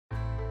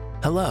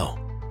Hello,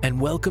 and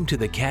welcome to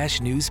the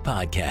Cash News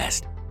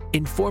Podcast.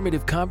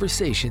 Informative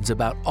conversations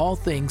about all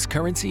things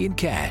currency and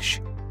cash.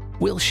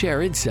 We'll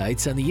share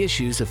insights on the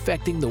issues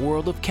affecting the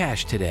world of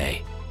cash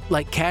today,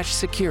 like cash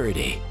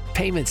security,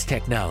 payments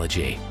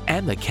technology,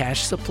 and the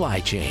cash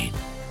supply chain.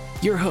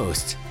 Your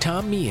hosts,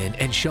 Tom Meehan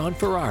and Shaun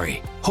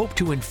Ferrari, hope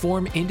to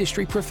inform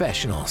industry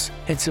professionals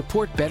and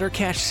support better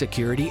cash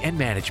security and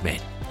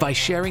management by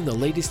sharing the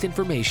latest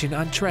information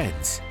on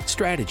trends,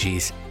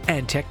 strategies,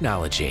 and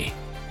technology.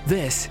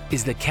 This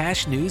is the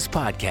Cash News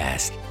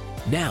Podcast.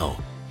 Now,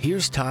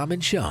 here's Tom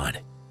and Shaun.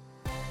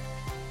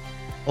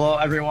 Hello,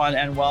 everyone,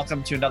 and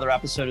welcome to another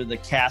episode of the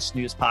Cash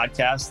News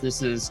Podcast.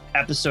 This is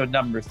episode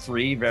number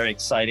 3, very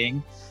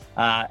exciting.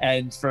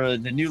 And for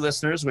the new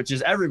listeners, which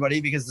is everybody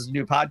because it's a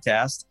new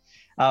podcast,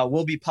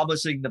 we'll be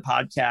publishing the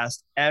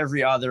podcast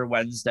every other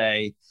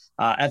Wednesday.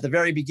 At the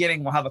very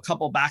beginning, we'll have a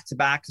couple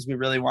back-to-back because we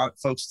really want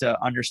folks to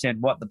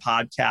understand what the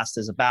podcast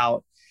is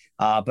about.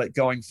 But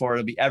going forward,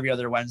 it'll be every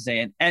other Wednesday,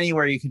 and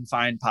anywhere you can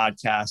find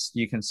podcasts,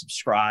 you can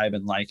subscribe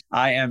and like.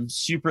 I am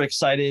super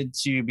excited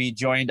to be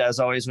joined, as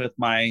always, with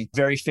my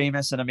very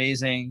famous and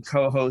amazing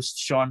co-host,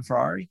 Shaun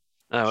Ferrari.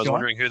 I was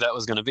wondering who that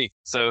was going to be.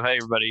 So, hey,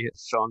 everybody,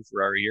 it's Shaun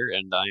Ferrari here,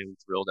 and I am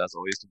thrilled, as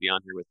always, to be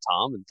on here with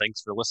Tom, and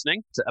thanks for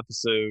listening to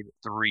episode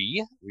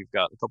 3. We've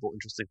got a couple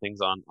interesting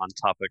things on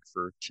topic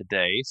for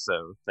today,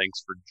 so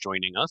thanks for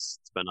joining us.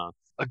 It's been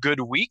a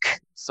good week.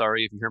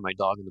 Sorry if you hear my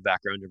dog in the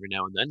background every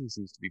now and then. He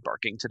seems to be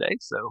barking today,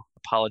 so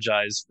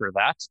apologize for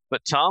that.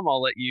 But Tom,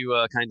 I'll let you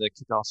kind of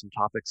kick off some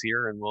topics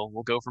here, and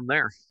we'll go from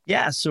there.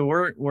 Yeah, so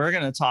we're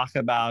going to talk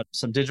about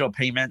some digital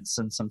payments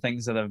and some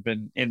things that have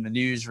been in the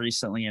news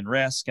recently in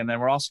risk, and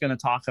then we're also going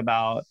to talk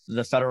about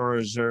the Federal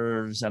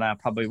Reserve's, and I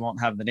probably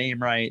won't have the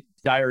name right,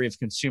 Diary of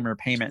Consumer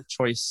Payment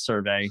Choice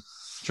Survey,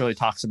 which really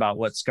talks about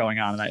what's going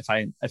on.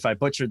 And if I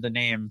butchered the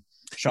name,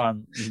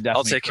 Shaun, you definitely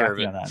I'll take care of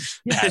it. On that.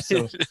 Yeah,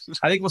 so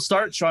I think we'll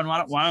start. Shaun,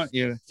 why don't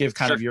you give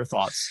kind of your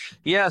thoughts?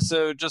 Yeah,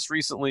 so just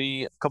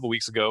recently, a couple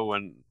weeks ago,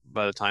 when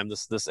by the time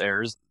this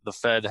airs, the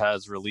Fed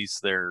has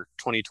released their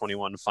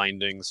 2021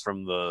 findings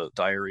from the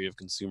Diary of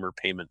Consumer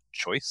Payment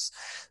Choice.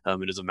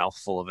 It is a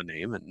mouthful of a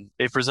name, and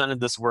they presented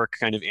this work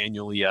kind of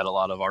annually at a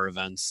lot of our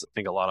events. I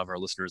think a lot of our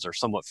listeners are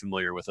somewhat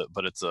familiar with it,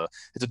 but it's a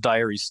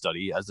diary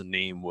study, as the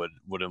name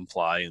would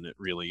imply, and it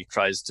really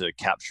tries to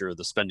capture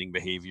the spending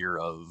behavior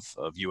of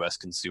U.S.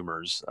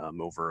 consumers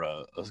over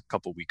a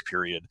couple week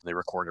period. They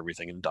record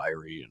everything in a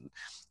diary,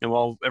 and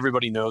while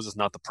everybody knows it's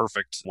not the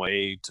perfect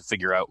way to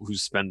figure out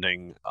who's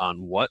spending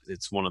on what,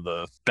 it's one of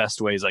the best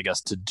ways, I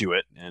guess, to do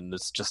it. And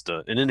it's just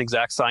an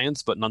inexact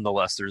science, but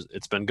nonetheless,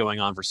 it's been going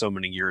on for so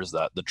many years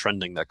that the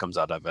trending that comes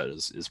out of it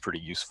is pretty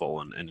useful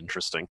and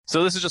interesting.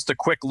 So this is just a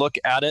quick look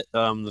at it.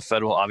 The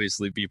Fed will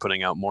obviously be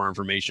putting out more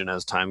information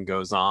as time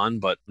goes on,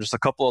 but just a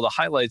couple of the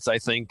highlights, I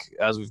think,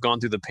 as we've gone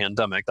through the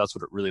pandemic, that's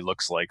what it really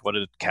looks like. What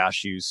did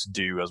cash use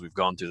do as we've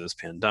gone through this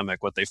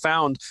pandemic? What they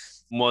found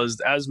was,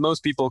 as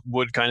most people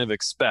would kind of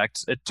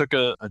expect, it took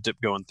a dip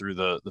going through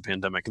the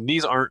pandemic. And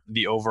these aren't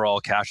the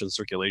overall cash and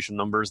circulation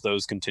numbers.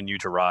 Those continue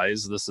to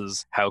rise. This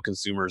is how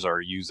consumers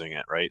are using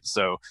it, right?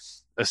 So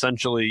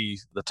essentially,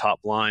 the top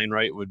line,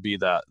 right, would be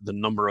that the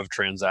number of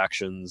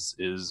transactions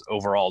is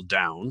overall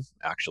down,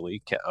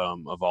 actually,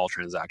 of all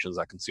transactions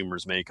that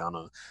consumers make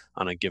on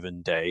a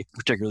given day.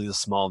 Particularly the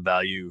small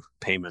value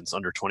payments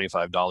under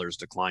 $25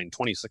 declined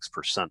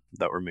 26%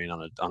 that were made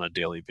on a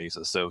daily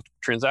basis. So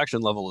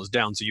transaction level is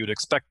down. So you would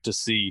expect to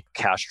see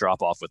cash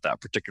drop off with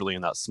that, particularly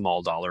in that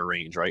small dollar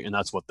range, right? And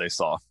that's what they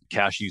saw.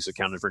 Cash use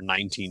accounted for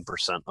 19%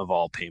 of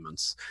all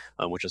payments,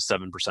 which is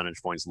 7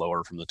 percentage points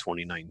lower from the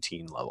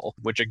 2019 level,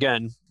 which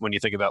again, when you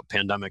think about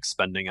pandemic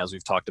spending, as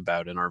we've talked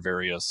about in our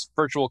various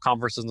virtual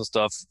conferences and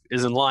stuff,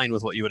 is in line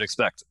with what you would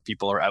expect.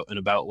 People are out and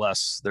about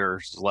less.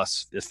 There's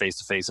less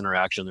face-to-face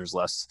interaction. There's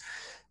less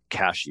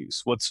cash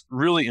use. What's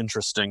really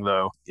interesting,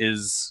 though,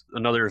 is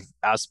another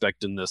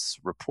aspect in this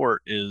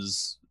report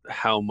is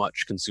how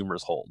much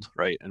consumers hold,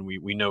 right? And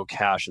we know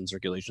cash in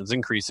circulation is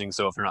increasing.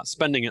 So if they're not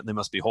spending it, they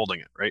must be holding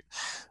it, right?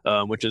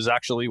 Which is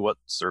actually what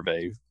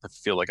survey, I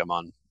feel like I'm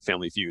on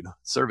Family Feud,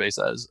 survey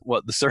says.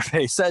 What the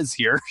survey says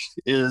here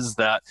is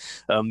that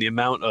the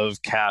amount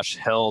of cash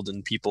held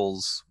in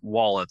people's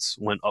wallets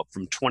went up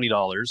from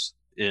 $20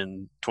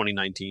 in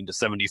 2019 to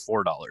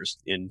 $74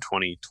 in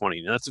 2020.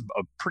 And that's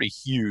a pretty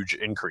huge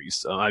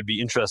increase. I'd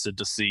be interested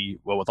to see,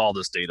 well, with all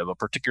this data, but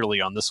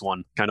particularly on this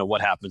one, kind of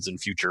what happens in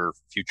future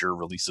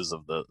releases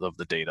of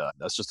the data.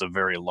 That's just a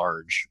very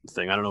large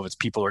thing. I don't know if it's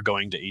people are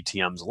going to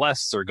ATMs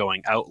less or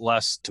going out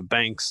less to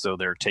banks, so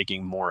they're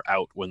taking more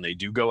out when they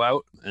do go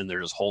out, and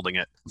they're just holding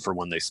it for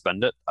when they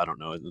spend it. I don't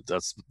know.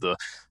 That's the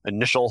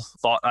initial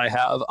thought I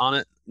have on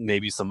it.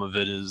 Maybe some of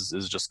it is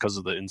just because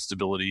of the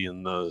instability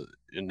and the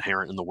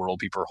inherent in the world.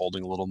 People are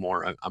holding a little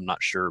more. I'm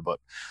not sure, but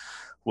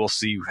we'll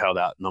see how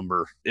that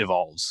number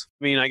evolves.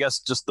 I mean, I guess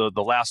just the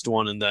last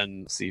one, and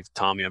then see if,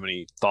 Tom, you have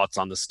any thoughts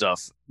on this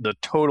stuff. The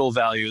total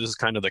value, this is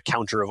kind of the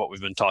counter of what we've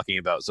been talking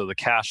about. So the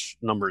cash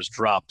numbers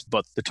dropped,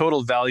 but the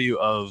total value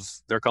of,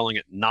 they're calling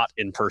it not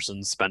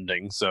in-person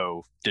spending.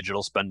 So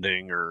digital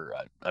spending, or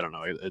I don't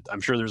know.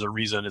 I'm sure there's a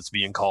reason it's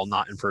being called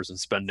not in-person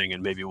spending,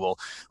 and maybe we'll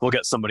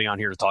get somebody on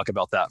here to talk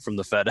about that from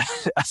the Fed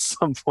at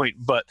some point.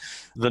 But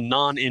the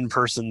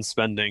non-in-person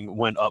spending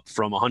went up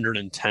from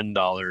 $110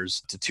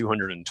 to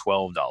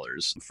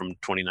 $212 from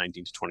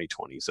 2019 to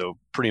 2020. So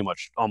pretty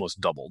much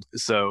almost doubled.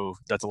 So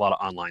that's a lot of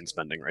online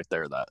spending right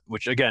there,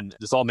 which again,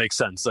 this all makes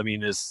sense. I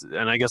mean,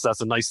 and I guess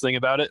that's a nice thing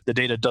about it. The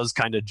data does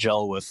kind of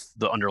gel with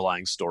the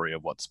underlying story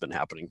of what's been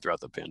happening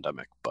throughout the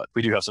pandemic, but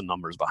we do have some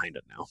numbers behind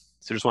it now.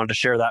 So just wanted to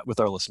share that with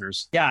our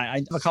listeners. Yeah, I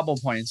have a couple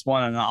of points.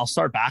 One, and I'll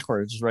start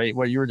backwards, right?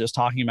 What you were just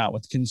talking about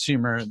with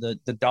consumer,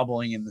 the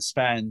doubling in the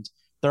spend.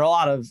 There are a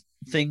lot of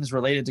things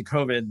related to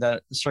COVID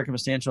that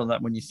circumstantial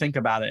that when you think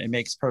about it, it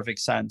makes perfect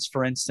sense.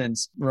 For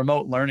instance,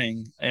 remote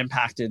learning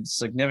impacted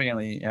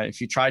significantly.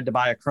 If you tried to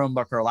buy a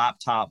Chromebook or a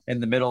laptop in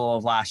the middle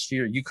of last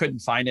year, you couldn't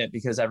find it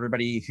because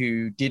everybody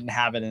who didn't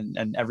have it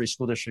and every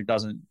school district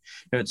doesn't.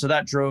 So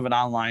that drove an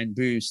online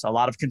boost. A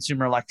lot of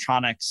consumer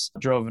electronics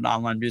drove an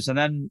online boost. And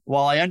then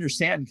while I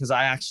understand, because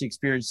I actually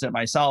experienced it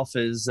myself,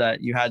 is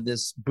that you had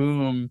this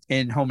boom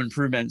in home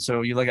improvement.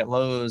 So you look at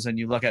Lowe's and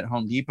you look at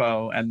Home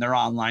Depot and their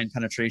online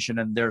penetration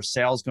and their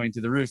sales going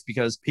through the roof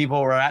because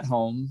people were at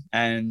home,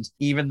 and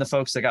even the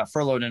folks that got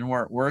furloughed and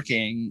weren't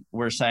working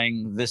were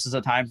saying, this is a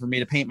time for me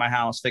to paint my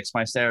house, fix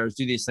my stairs,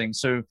 do these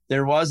things. So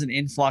there was an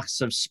influx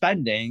of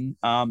spending,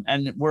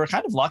 and we're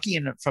kind of lucky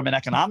from an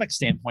economic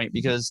standpoint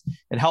because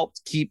it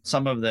helped keep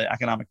some of the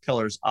economic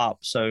pillars up.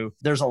 So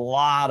there's a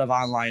lot of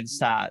online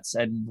stats,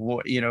 and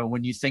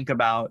when you think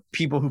about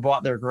people who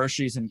bought their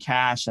groceries in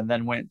cash and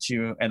then went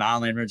to an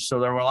online rich, so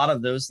there were a lot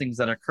of those things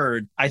that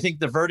occurred. I think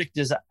the verdict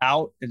is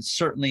out, and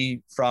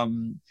certainly from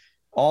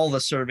all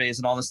the surveys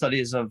and all the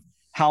studies of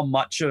how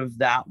much of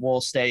that will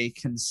stay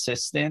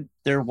consistent.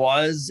 There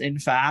was, in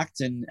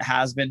fact, and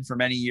has been for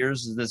many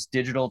years, this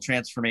digital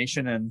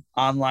transformation, and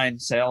online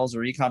sales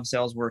or e-com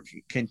sales were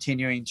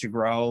continuing to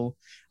grow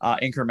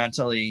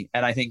incrementally.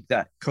 And I think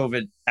that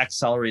COVID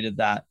accelerated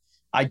that.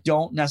 I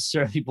don't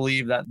necessarily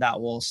believe that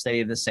will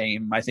stay the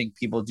same. I think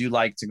people do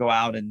like to go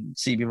out and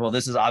see people.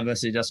 This is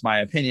obviously just my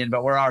opinion,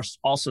 but we're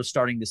also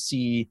starting to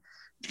see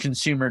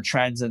consumer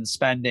trends and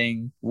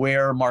spending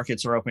where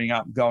markets are opening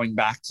up, going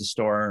back to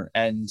store.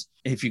 And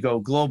if you go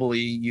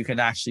globally, you can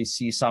actually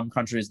see some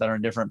countries that are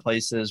in different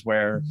places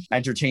where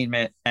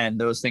entertainment and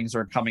those things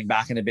are coming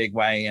back in a big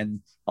way. And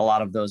a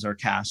lot of those are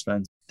cash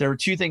spends. There were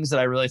two things that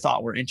I really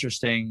thought were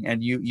interesting,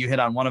 and you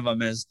hit on one of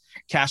them, is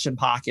cash in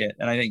pocket.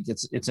 And I think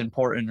it's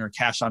important, or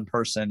cash on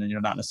person,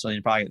 and not necessarily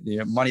in your pocket,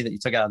 the money that you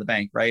took out of the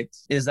bank, right?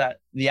 Is that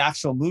the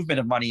actual movement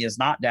of money is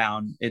not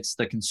down. It's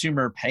the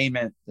consumer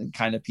payment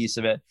kind of piece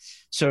of it.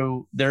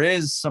 So there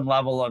is some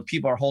level of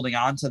people are holding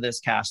on to this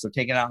cash. They're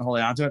taking it out and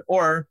holding on to it,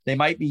 or they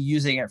might be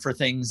using it for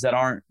things that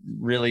aren't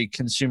really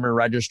consumer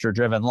register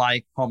driven,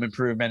 like home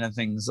improvement and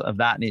things of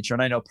that nature.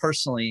 And I know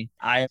personally,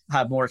 I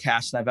have more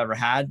cash than I've ever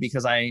had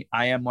because I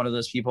am one of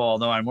those people,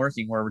 although I'm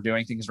working, where we're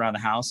doing things around the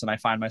house and I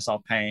find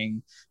myself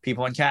paying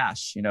people in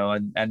cash,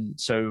 and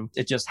so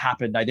it just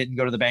happened. I didn't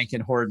go to the bank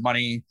and hoard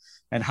money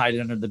and hide it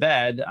under the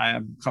bed.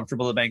 I'm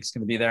comfortable the bank's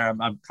going to be there.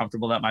 I'm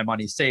comfortable that my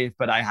money's safe,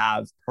 but I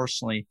have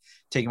personally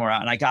taken more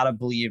out. And I got to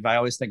believe, I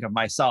always think of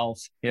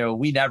myself,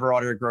 we never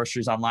ordered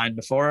groceries online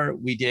before.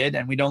 We did,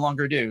 and we no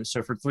longer do.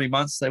 So for 3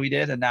 months that we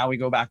did, and now we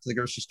go back to the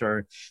grocery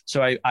store.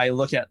 So I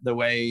look at the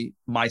way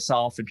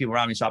myself and people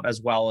around me shop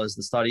as well as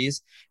the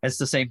studies. It's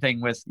the same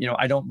thing with,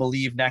 I don't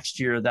believe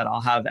next year that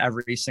I'll have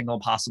every single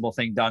possible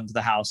thing done to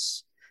the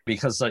house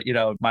because,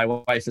 my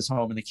wife is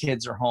home and the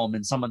kids are home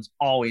and someone's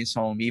always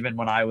home, even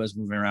when I was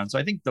moving around. So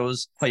I think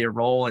those play a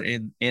role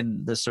in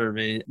the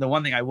survey. The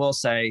one thing I will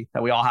say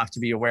that we all have to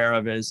be aware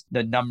of is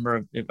the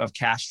number of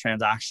cash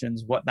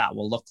transactions, what that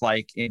will look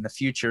like in the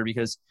future,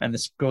 because, and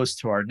this goes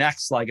to our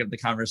next leg of the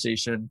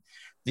conversation,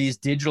 these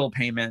digital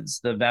payments,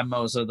 the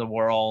Venmos of the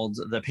world,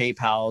 the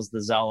PayPals, the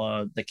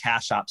Zelle, the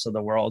Cash Apps of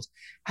the world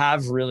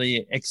have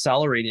really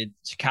accelerated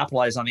to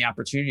capitalize on the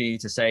opportunity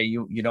to say,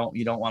 you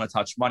don't want to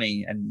touch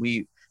money. And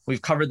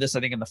we've covered this, I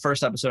think, in the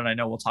first episode, and I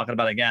know we'll talk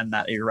about it again,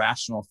 that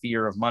irrational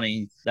fear of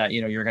money that,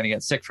 you're going to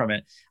get sick from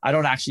it. I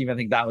don't actually even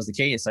think that was the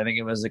case. I think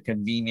it was a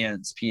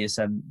convenience piece,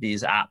 and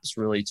these apps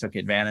really took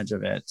advantage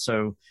of it.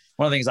 So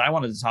one of the things I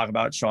wanted to talk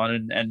about,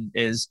 Shaun, and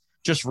is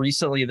just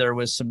recently there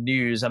was some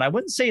news, and I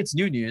wouldn't say it's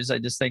new news. I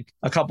just think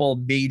a couple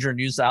major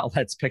news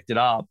outlets picked it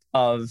up,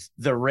 of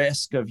the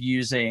risk of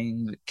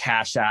using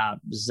Cash App,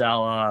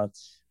 Zelle,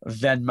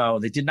 Venmo.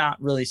 They did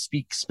not really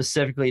speak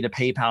specifically to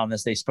PayPal in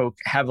this. They spoke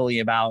heavily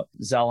about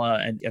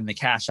Zelle and the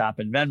Cash App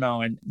and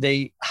Venmo. And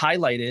they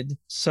highlighted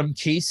some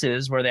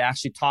cases where they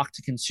actually talked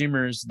to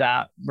consumers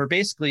that were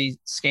basically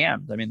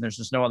scammed. I mean, there's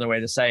just no other way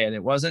to say it.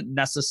 It wasn't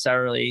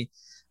necessarily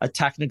a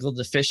technical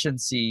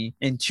deficiency.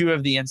 In two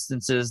of the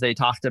instances, they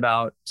talked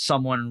about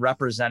someone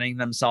representing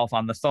themselves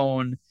on the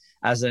phone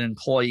as an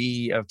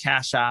employee of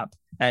Cash App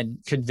and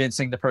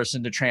convincing the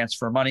person to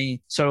transfer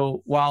money.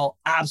 So while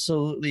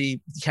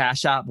absolutely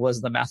Cash App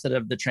was the method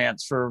of the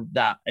transfer,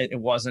 that it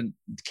wasn't,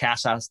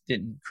 Cash App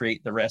didn't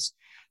create the risk.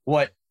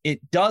 What it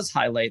does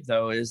highlight,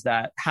 though, is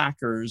that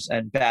hackers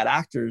and bad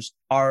actors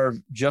are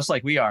just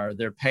like we are.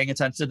 They're paying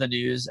attention to the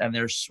news and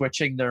they're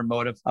switching their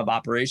mode of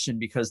operation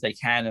because they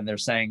can. And they're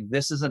saying,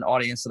 this is an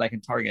audience that I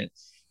can target.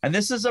 And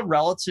this is a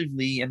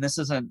relatively, and this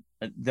isn't,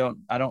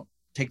 I don't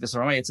take this the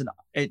wrong way.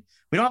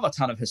 We don't have a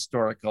ton of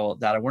historical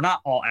data. We're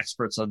not all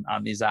experts on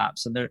these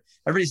apps, and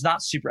everybody's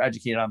not super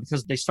educated on them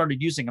because they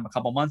started using them a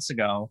couple months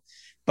ago,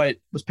 but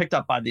was picked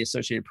up by the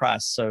Associated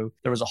Press. So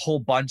there was a whole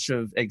bunch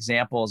of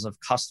examples of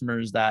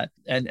customers that,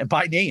 and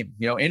by name,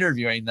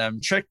 interviewing them,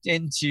 tricked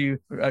into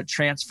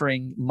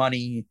transferring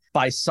money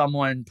by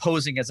someone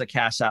posing as a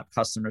Cash App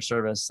customer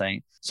service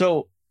thing.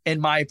 So in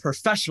my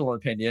professional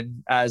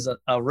opinion, as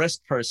a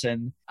risk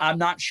person, I'm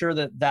not sure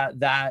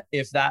that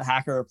if that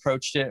hacker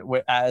approached it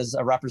as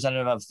a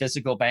representative of a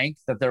physical bank,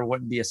 that there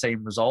wouldn't be a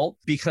same result.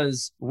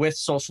 Because with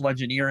social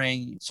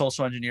engineering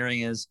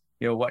is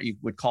what you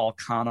would call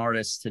con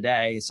artists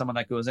today, someone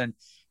that goes in.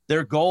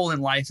 Their goal in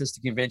life is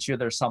to convince you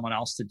there's someone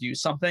else to do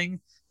something.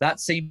 That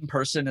same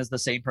person is the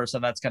same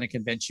person that's going to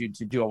convince you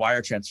to do a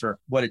wire transfer.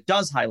 What it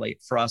does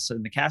highlight for us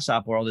in the Cash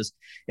App world is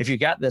if you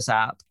get this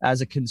app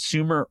as a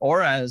consumer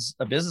or as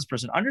a business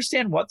person,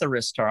 understand what the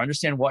risks are,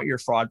 understand what your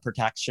fraud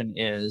protection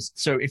is.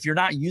 So if you're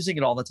not using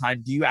it all the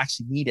time, do you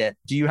actually need it?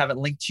 Do you have it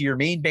linked to your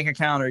main bank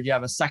account or do you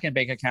have a second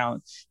bank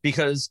account?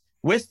 Because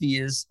with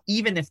these,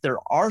 even if there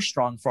are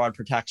strong fraud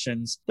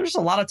protections, there's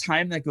a lot of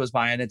time that goes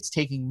by and it's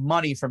taking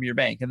money from your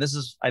bank. And this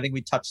is, I think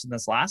we touched on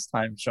this last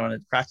time, Shaun,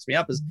 it cracks me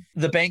up, is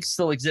the bank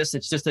still exists.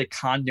 It's just a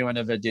conduit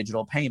of a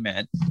digital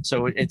payment.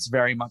 So it's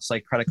very much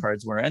like credit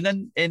cards were. And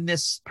then in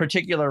this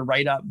particular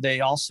write-up,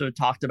 they also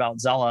talked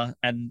about Zella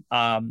and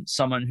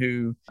someone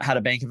who had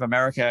a Bank of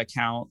America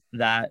account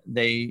that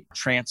they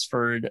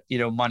transferred,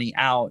 money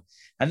out.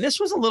 And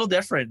this was a little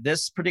different.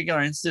 This particular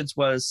instance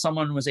was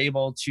someone was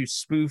able to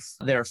spoof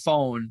their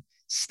phone,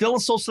 still a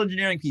social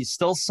engineering piece,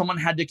 still someone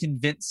had to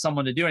convince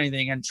someone to do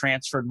anything and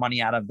transferred money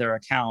out of their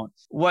account.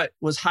 What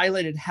was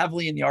highlighted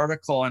heavily in the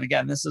article, and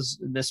again, this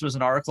was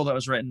an article that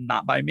was written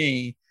not by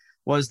me,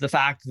 was the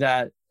fact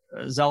that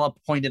Zella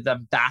pointed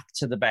them back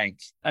to the bank.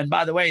 And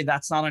by the way,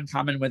 that's not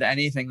uncommon with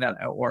anything that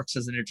works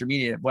as an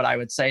intermediate. What I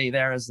would say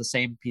there is the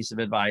same piece of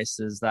advice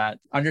is that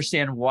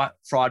understand what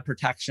fraud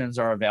protections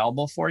are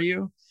available for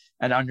you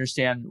and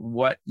understand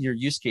what your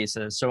use case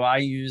is. So I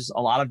use a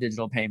lot of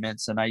digital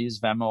payments and I use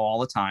Venmo all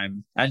the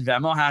time. And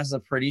Venmo has a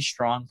pretty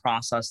strong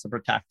process to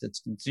protect its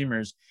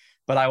consumers.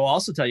 But I will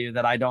also tell you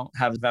that I don't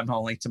have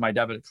Venmo linked to my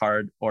debit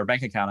card or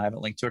bank account. I have it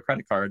linked to a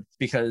credit card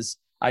because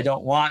I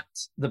don't want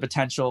the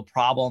potential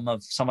problem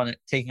of someone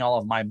taking all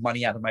of my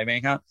money out of my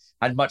bank account.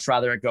 I'd much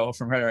rather it go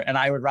from her. And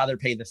I would rather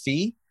pay the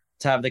fee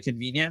to have the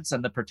convenience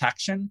and the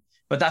protection.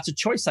 But that's a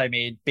choice I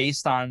made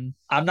based on,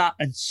 I'm not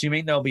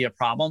assuming there'll be a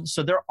problem.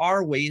 So there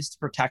are ways to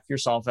protect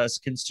yourself as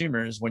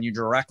consumers. When you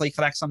directly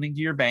connect something to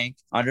your bank,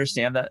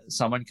 understand that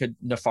someone could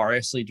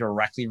nefariously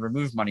directly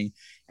remove money.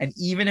 And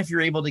even if you're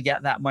able to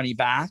get that money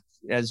back,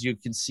 as you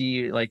can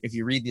see, like if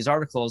you read these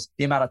articles,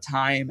 the amount of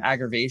time,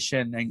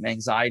 aggravation, and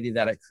anxiety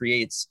that it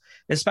creates,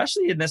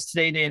 especially in this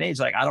day and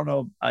age. Like, I don't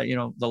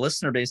know, the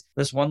listener base,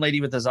 this one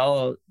lady with the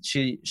Zella,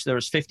 there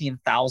was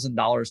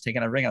 $15,000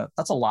 taken out of ring.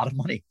 That's a lot of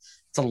money.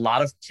 It's a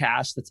lot of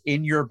cash that's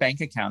in your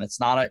bank account.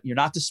 You're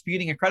not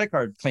disputing a credit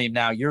card claim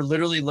now. You're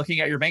literally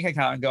looking at your bank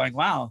account and going,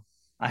 wow,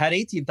 I had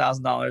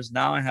 $18,000.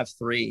 Now I have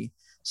 $3,000.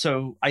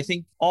 So I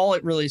think all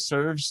it really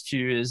serves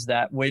to is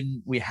that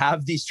when we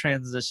have these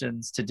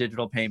transitions to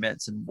digital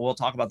payments, and we'll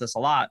talk about this a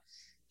lot,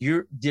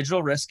 your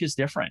digital risk is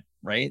different,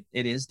 right?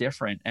 It is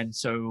different. And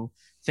so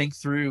think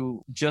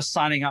through just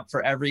signing up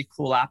for every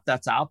cool app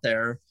that's out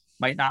there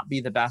might not be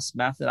the best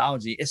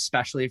methodology,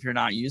 especially if you're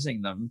not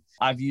using them.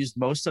 I've used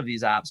most of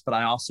these apps, but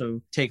I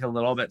also take a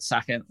little bit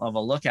second of a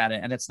look at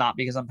it. And it's not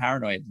because I'm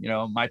paranoid.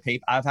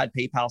 I've had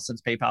PayPal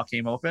since PayPal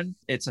came open.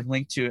 It's a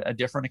link to a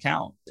different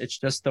account. It's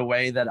just the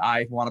way that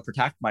I want to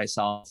protect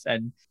myself.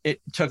 And it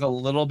took a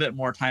little bit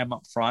more time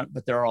up front,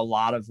 but there are a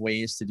lot of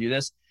ways to do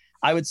this.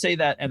 I would say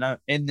that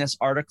in this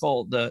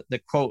article, the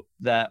quote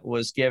that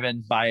was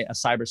given by a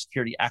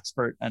cybersecurity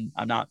expert, and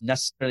I'm not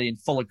necessarily in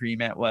full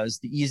agreement, was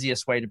the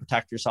easiest way to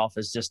protect yourself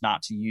is just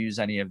not to use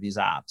any of these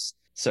apps.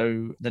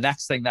 So the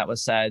next thing that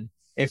was said,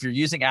 if you're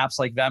using apps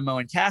like Venmo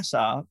and Cash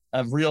App,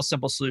 a real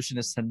simple solution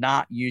is to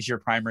not use your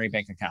primary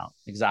bank account.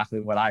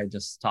 Exactly what I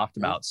just talked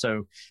about.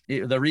 So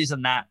the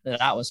reason that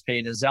was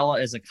paid is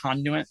Zella is a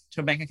conduit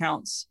to bank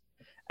accounts.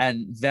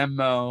 And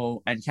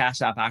Venmo and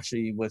Cash App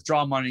actually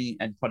withdraw money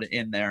and put it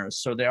in there.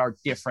 So they are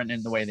different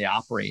in the way they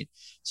operate.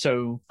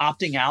 So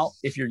opting out,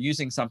 if you're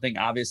using something,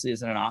 obviously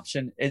isn't an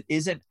option. It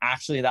isn't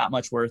actually that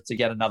much worth to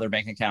get another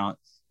bank account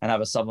and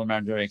have a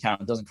supplementary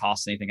account. It doesn't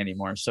cost anything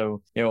anymore.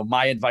 So,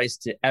 my advice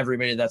to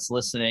everybody that's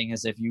listening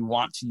is if you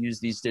want to use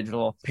these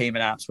digital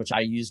payment apps, which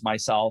I use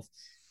myself,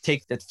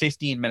 take the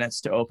 15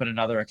 minutes to open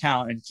another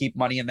account and keep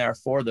money in there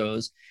for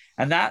those.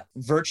 And that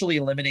virtually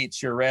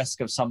eliminates your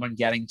risk of someone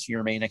getting to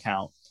your main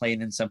account.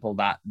 Plain and simple,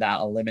 that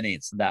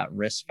eliminates that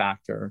risk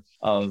factor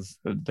of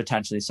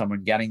potentially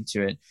someone getting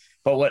to it.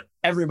 But what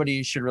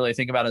everybody should really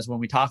think about is when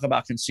we talk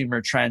about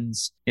consumer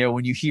trends,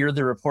 when you hear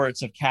the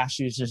reports of cash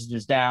usage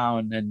is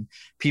down and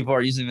people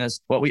are using this,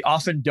 what we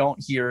often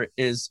don't hear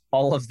is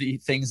all of the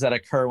things that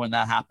occur when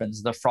that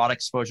happens, the fraud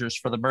exposures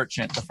for the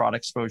merchant, the fraud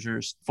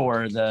exposures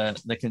for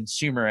the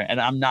consumer. And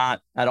I'm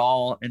not at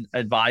all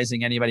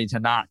advising anybody to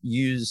not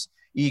use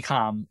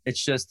e-com.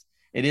 It's just,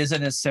 it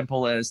isn't as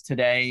simple as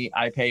today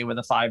I pay with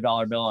a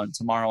 $5 bill and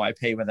tomorrow I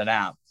pay with an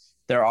app.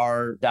 There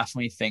are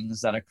definitely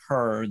things that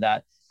occur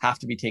that have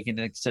to be taken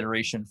into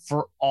consideration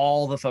for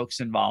all the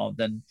folks involved.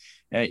 And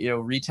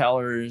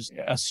retailers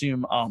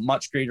assume a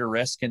much greater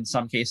risk in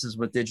some cases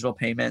with digital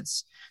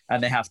payments,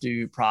 and they have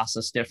to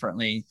process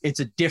differently. It's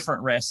a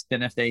different risk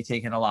than if they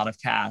take in a lot of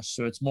cash.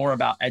 So it's more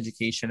about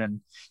education.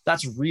 And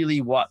that's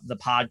really what the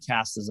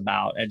podcast is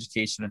about,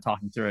 education and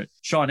talking through it.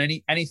 Shaun,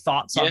 any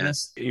thoughts on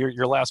this?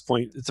 Your last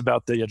point, it's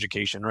about the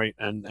education, right?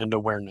 And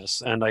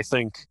awareness. And I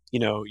think,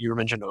 you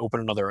mentioned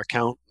open another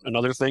account.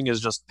 Another thing is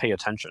just pay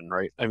attention,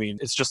 right? I mean,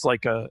 it's just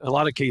like a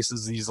lot of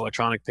cases, these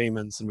electronic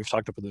payments, and we've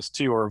talked about this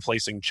too, are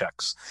replacing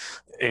checks,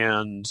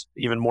 and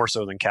even more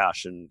so than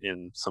cash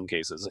in some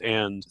cases.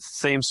 And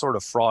same sort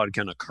of fraud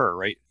can occur,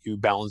 right? You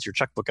balance your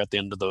checkbook at the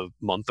end of the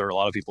month, or a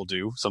lot of people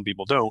do. Some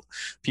people don't.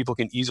 People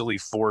can easily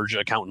forge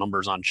account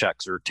numbers on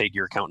checks or take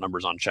your account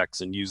numbers on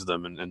checks and use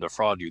them and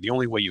defraud you. The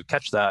only way you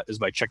catch that is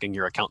by checking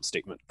your account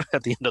statement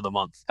at the end of the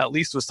month. At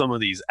least with some of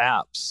these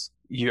apps,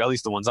 at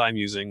least the ones I'm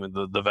using with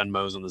the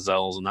Venmos and the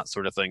Zells and that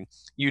sort of thing,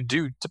 you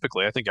do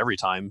typically, I think every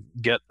time,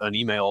 get an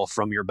email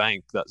from your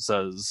bank that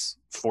says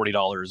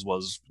 $40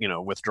 was,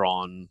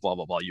 withdrawn, blah,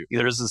 blah, blah.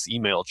 There's this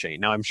email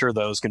chain. Now, I'm sure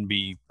those can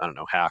be,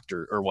 hacked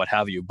or what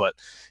have you. But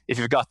if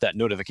you've got that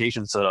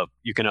notification set up,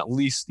 you can at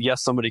least,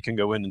 yes, somebody can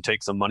go in and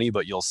take some money,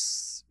 but you'll,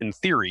 in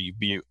theory,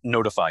 be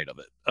notified of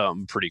it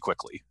pretty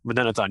quickly. But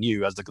then it's on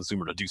you as the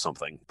consumer to do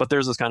something. But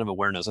there's this kind of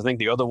awareness. I think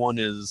the other one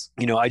is,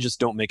 I just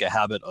don't make a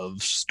habit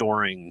of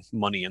storing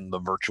money in the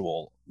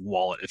virtual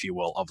wallet, if you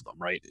will, of them,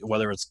 right?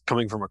 Whether it's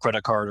coming from a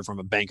credit card or from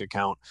a bank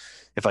account,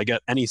 if I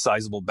get any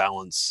sizable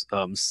balance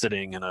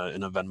sitting in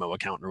a Venmo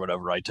account or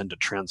whatever, I tend to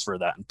transfer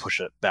that and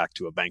push it back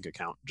to a bank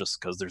account just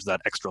because there's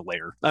that extra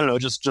layer. I don't know,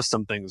 just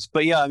some things.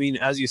 But yeah,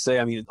 as you say,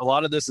 a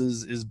lot of this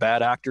is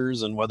bad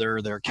actors, and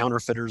whether they're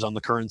counterfeiters on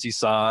the currency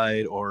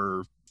side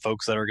or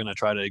folks that are going to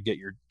try to get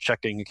your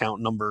checking account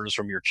numbers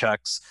from your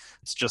checks.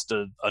 It's just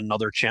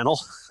another channel.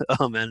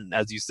 And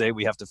as you say,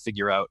 we have to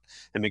figure out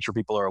and make sure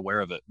people are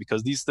aware of it,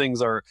 because these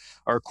things are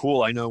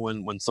cool. I know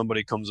when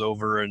somebody comes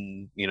over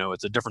and,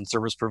 it's a different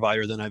service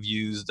provider than I've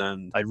used,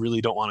 and I really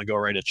don't want to go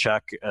write a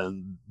check,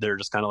 and they're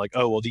just kind of like,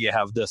 oh, well, do you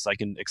have this? I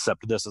can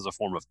accept this as a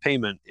form of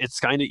payment. It's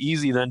kind of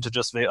easy then to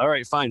just say, all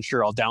right, fine,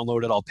 sure, I'll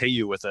download it, I'll pay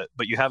you with it.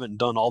 But you haven't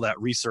done all that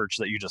research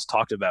that you just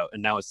talked about,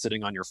 and now it's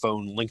sitting on your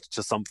phone linked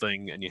to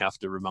something, and you have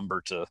to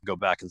remember to go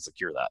back and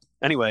secure that.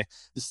 Anyway,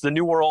 it's the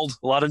new world,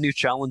 a lot of new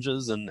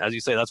challenges. And as you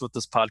say, that's what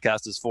this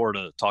podcast is for,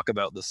 to talk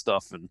about this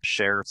stuff and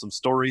share some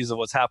stories of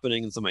what's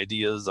happening and some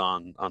ideas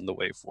on the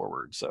way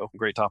forward. So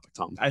great topic,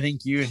 Tom. I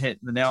think you hit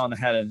the nail on the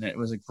head, and it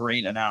was a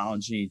great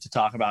analogy to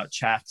talk about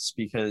checks,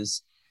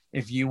 because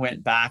if you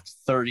went back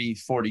 30,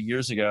 40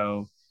 years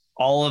ago,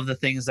 all of the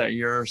things that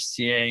you're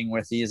seeing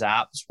with these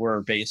apps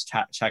were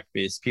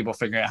check-based. People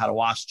figuring out how to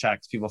wash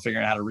checks, people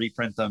figuring out how to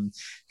reprint them.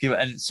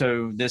 And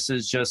so this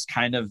is just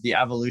kind of the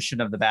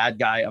evolution of the bad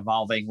guy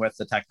evolving with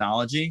the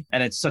technology.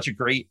 And it's such a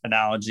great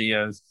analogy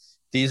of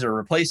these are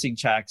replacing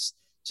checks.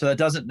 So that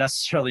doesn't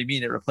necessarily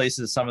mean it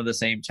replaces some of the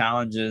same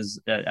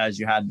challenges as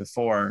you had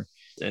before.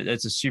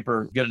 It's a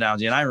super good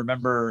analogy. And I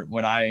remember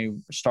when I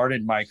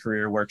started my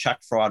career where check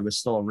fraud was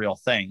still a real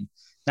thing.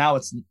 Now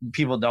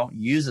people don't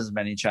use as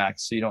many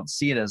checks, so you don't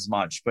see it as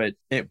much, but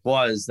it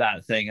was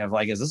that thing of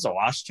like, is this a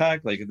wash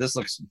check? Like, this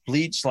looks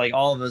bleached, like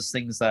all of those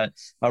things that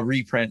a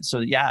reprint. So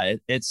yeah,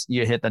 it's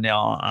you hit the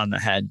nail on the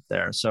head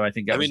there. So I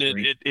think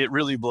it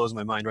really blows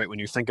my mind, right? When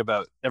you think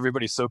about,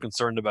 everybody's so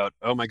concerned about,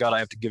 oh my God, I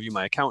have to give you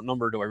my account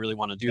number. Do I really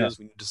want to do this?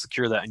 We need to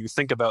secure that. And you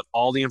think about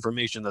all the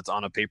information that's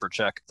on a paper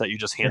check that you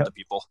just hand to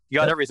people. You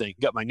got everything.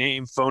 You got my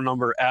name, phone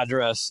number,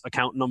 address,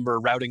 account number,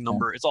 routing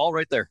number. It's all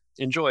right there.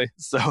 Enjoy.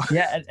 So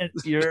yeah, and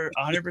you're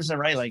 100%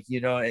 right. Like,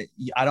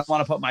 I don't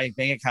want to put my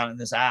bank account in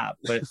this app,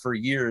 but for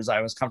years I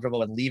was comfortable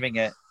with leaving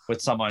it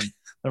with someone.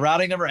 The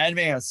routing number and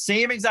bank account,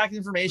 same exact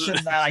information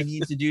that I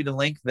need to do to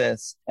link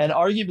this. And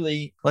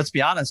arguably, let's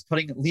be honest,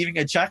 leaving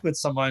a check with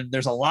someone,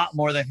 there's a lot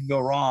more that can go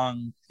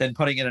wrong tthan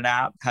putting in an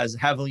app has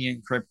heavily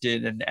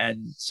encrypted.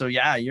 And so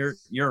yeah, you're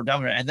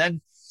done with it. And then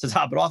to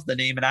top it off, the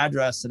name and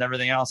address and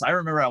everything else. I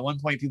remember at one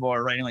point people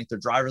were writing like their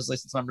driver's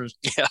license numbers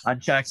on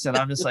checks. And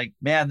I'm just like,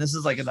 man, this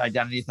is like an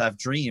identity theft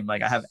dream.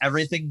 Like I have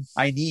everything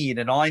I need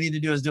and all I need to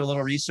do is do a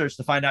little research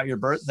to find out your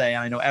birthday.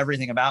 And I know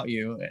everything about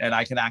you and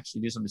I can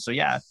actually do something. So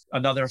yeah,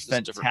 another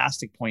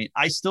fantastic point.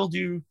 I still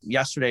do.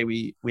 Yesterday,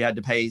 we had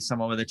to pay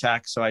someone with a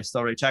check. So I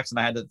still write checks and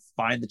I had to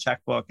find the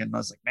checkbook and I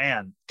was like,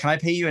 man, can I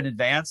pay you in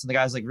advance? And the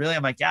guy's like, really?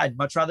 I'm like, yeah, I'd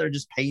much rather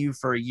just pay you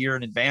for a year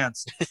in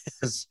advance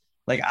because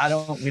like,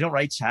 we don't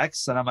write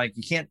checks. And I'm like,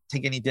 you can't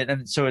take any,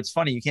 and so it's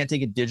funny, you can't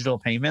take a digital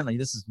payment. Like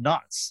this is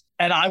nuts.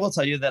 And I will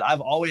tell you that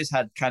I've always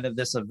had kind of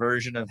this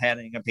aversion of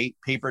handing a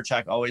paper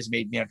check always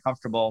made me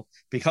uncomfortable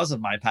because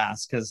of my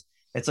past. Cause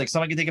it's like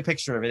someone can take a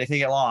picture of it, it can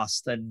get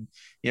lost and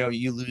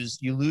you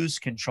lose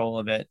control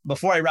of it.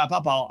 Before I wrap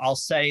up, I'll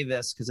say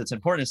this because it's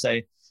important to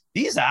say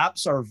these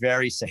apps are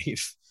very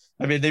safe.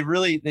 I mean, they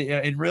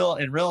in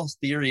real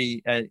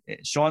theory,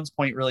 Shaun's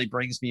point really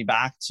brings me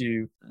back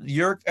to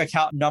your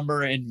account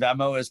number in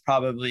Venmo is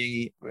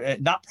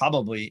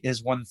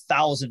is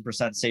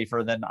 1000%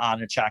 safer than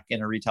on a check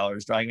in a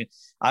retailer's drawer. I mean,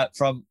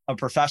 from a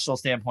professional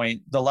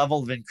standpoint, the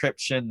level of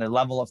encryption, the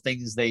level of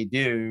things they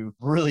do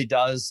really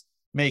does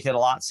make it a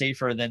lot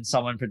safer than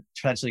someone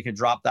potentially could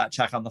drop that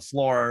check on the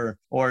floor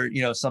or,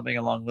 something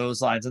along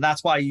those lines. And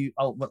that's why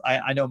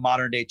I know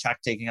modern day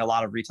check taking, a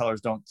lot of retailers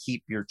don't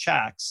keep your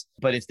checks,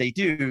 but if they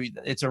do,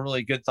 it's a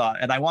really good thought.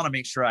 And I want to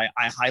make sure I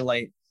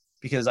highlight,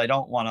 because I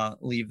don't want to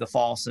leave the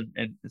false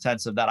in the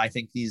sense of that I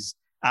think these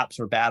apps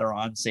are bad or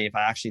unsafe.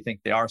 I actually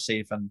think they are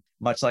safe. And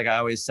much like I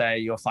always say,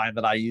 you'll find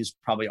that I use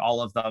probably all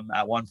of them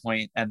at one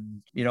point.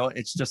 And,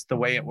 it's just the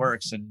way it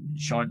works. And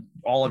Shaun,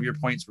 all of your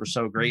points were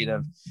so great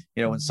of,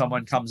 when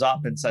someone comes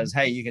up and says,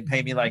 hey, you can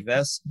pay me like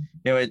this,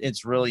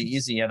 it's really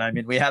easy. And I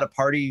mean, we had a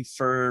party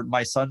for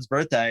my son's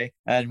birthday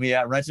and we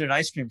rented an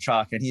ice cream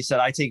truck. And he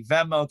said, I take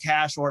Venmo,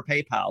 cash, or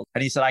PayPal.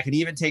 And he said, I could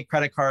even take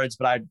credit cards,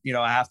 but I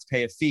have to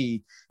pay a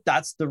fee.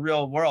 That's the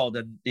real world.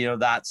 And,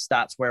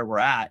 that's where we're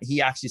at.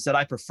 He actually said,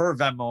 I prefer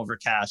Venmo over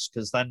cash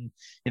because then,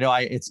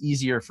 it's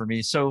easier for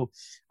me. So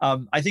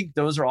I think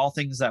those are all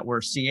things that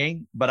we're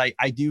seeing, but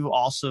I do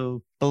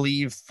also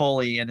believe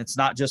fully, and it's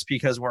not just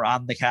because we're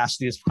on the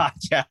Cash News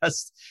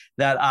podcast,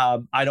 that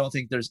I don't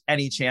think there's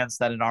any chance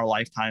that in our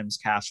lifetimes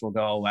cash will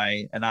go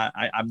away. And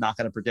I'm not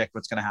going to predict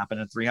what's going to happen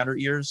in 300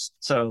 years.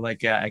 So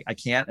like, I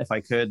can't. If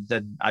I could,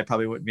 then I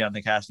probably wouldn't be on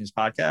the Cash News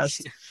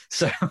podcast.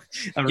 So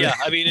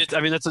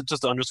that's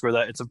just to underscore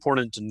that it's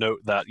important to note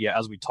that,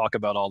 as we talk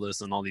about all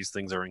this and all these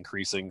things are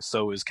increasing,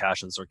 so is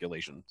cash in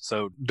circulation.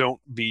 So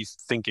don't be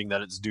thinking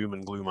that it's doom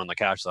and gloom on the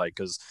cash side,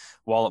 because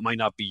while it might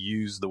not be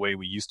used the way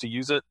we used to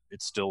use it,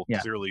 it's still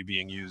clearly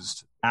being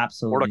used.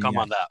 Absolutely. More to come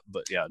on that,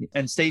 but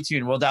And stay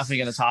tuned. We're definitely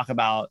going to talk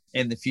about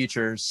in the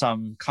future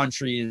some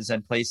countries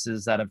and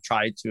places that have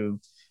tried to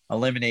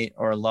eliminate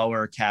or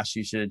lower cash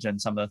usage and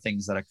some of the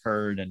things that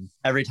occurred. And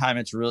every time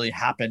it's really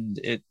happened,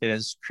 it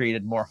has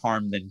created more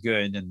harm than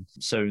good. And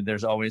so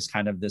there's always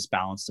kind of this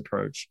balanced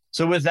approach.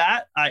 So with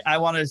that, I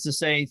wanted to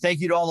say thank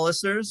you to all the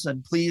listeners,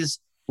 and please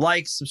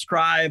like,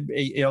 subscribe,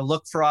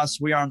 look for us.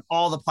 We are on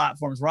all the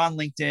platforms. We're on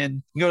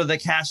LinkedIn. You go to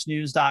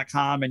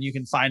thecashnews.com and you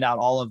can find out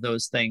all of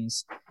those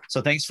things. So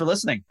thanks for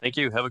listening. Thank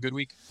you. Have a good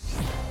week.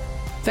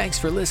 Thanks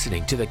for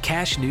listening to the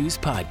Cash News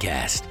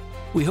Podcast.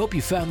 We hope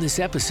you found this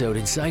episode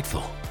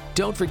insightful.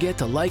 Don't forget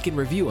to like and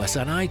review us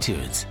on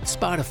iTunes,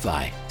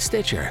 Spotify,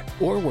 Stitcher,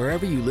 or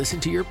wherever you listen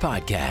to your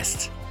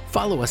podcasts.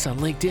 Follow us on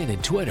LinkedIn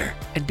and Twitter,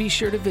 and be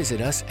sure to visit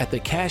us at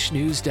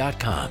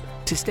thecashnews.com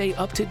to stay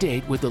up to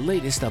date with the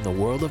latest on the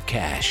world of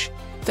cash.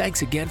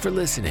 Thanks again for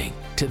listening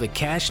to the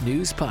Cash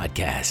News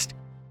Podcast.